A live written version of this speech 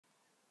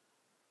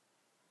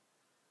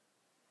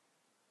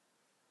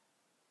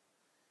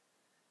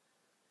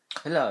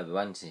Hello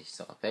everyone, this is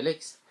Soko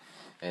Felix,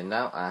 and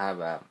now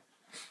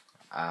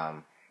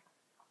um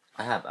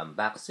I have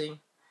unboxing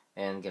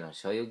and gonna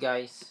show you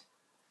guys.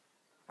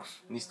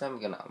 This time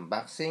I'm gonna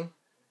unboxing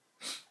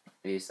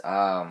is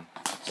sorry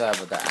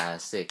about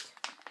that, sick.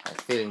 I'm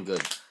feeling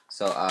good.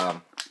 So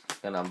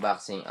gonna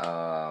unboxing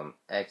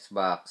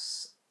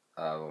Xbox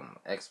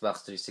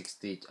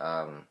 360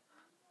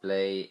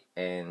 play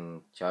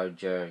and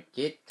charger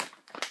kit.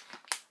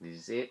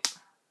 This is it.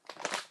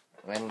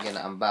 When gonna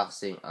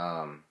unboxing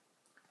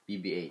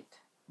BB8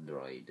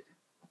 Droid,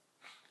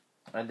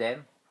 and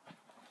then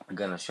I'm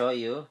gonna show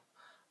you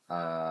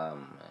I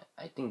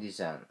think this is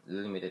a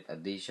limited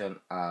edition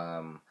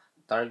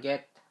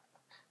Target.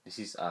 This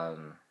is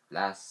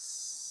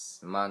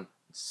last month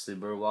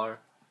Silver War.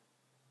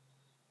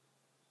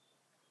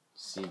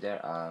 See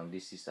there,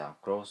 this is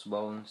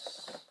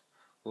Crossbones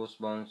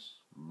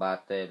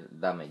battle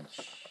damage,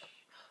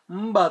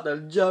 and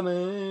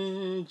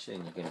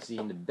you can see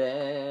in the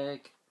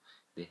back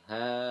they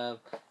have,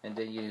 and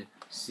then you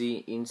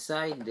see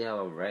inside they have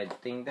a red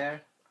thing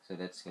there, so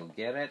let's go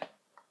get it.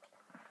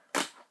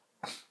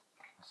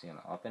 So you're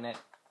gonna open it.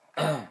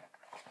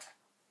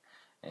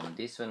 And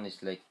this one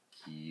is like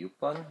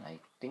coupon, I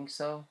think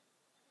so.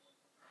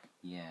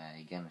 Yeah,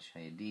 I'm gonna show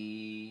you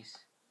this.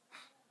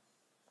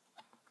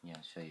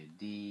 Yeah, show you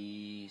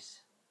this.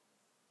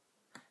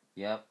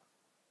 Yep.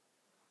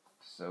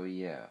 So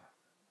yeah,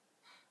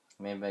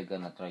 maybe I'm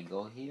gonna try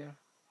go here.